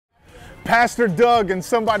Pastor Doug and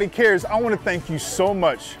Somebody Cares, I want to thank you so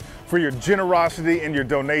much for your generosity and your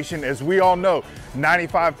donation. As we all know,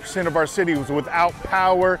 95% of our city was without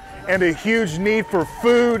power and a huge need for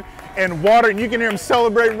food and water. And you can hear them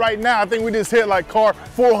celebrating right now. I think we just hit like car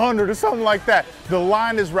 400 or something like that. The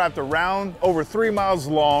line is wrapped around over 3 miles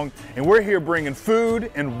long, and we're here bringing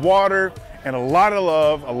food and water and a lot of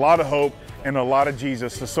love, a lot of hope, and a lot of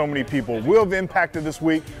Jesus to so many people. We'll have impacted this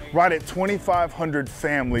week right at 2,500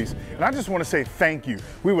 families. And I just want to say thank you.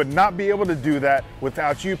 We would not be able to do that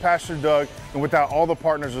without you, Pastor Doug, and without all the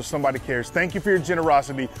partners of Somebody Cares. Thank you for your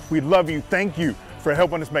generosity. We love you. Thank you for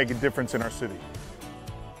helping us make a difference in our city.